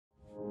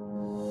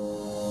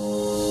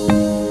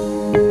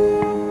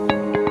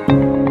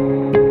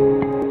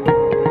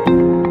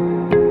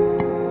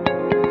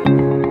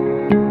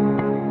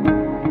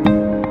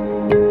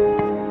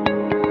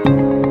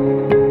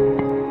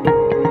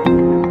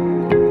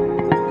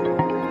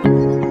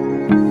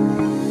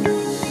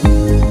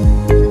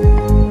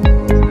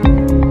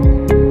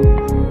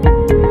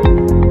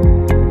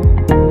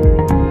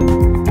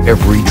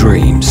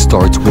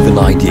starts with an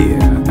idea,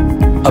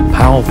 a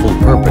powerful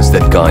purpose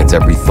that guides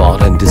every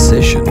thought and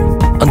decision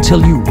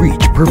until you reach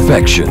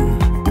perfection.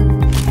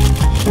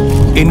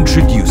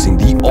 Introducing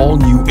the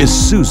all-new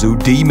Isuzu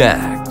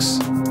D-Max.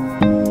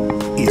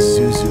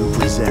 Isuzu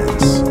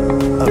presents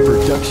a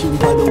production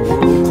by the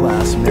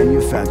world-class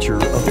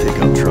manufacturer of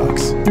pickup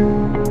trucks.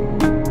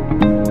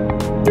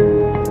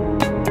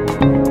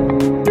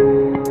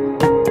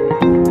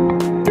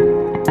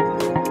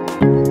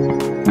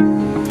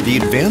 The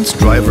Advanced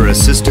Driver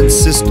Assistance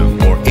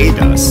System, or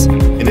ADAS,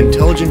 an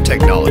intelligent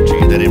technology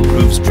that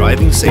improves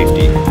driving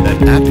safety that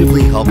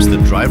actively helps the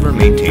driver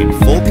maintain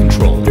full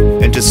control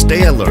and to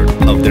stay alert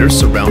of their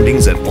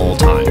surroundings at all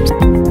times.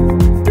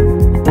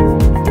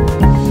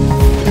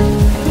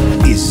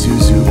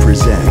 Isuzu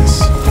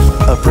presents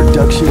a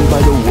production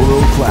by the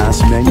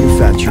world-class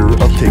manufacturer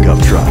of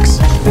pickup trucks.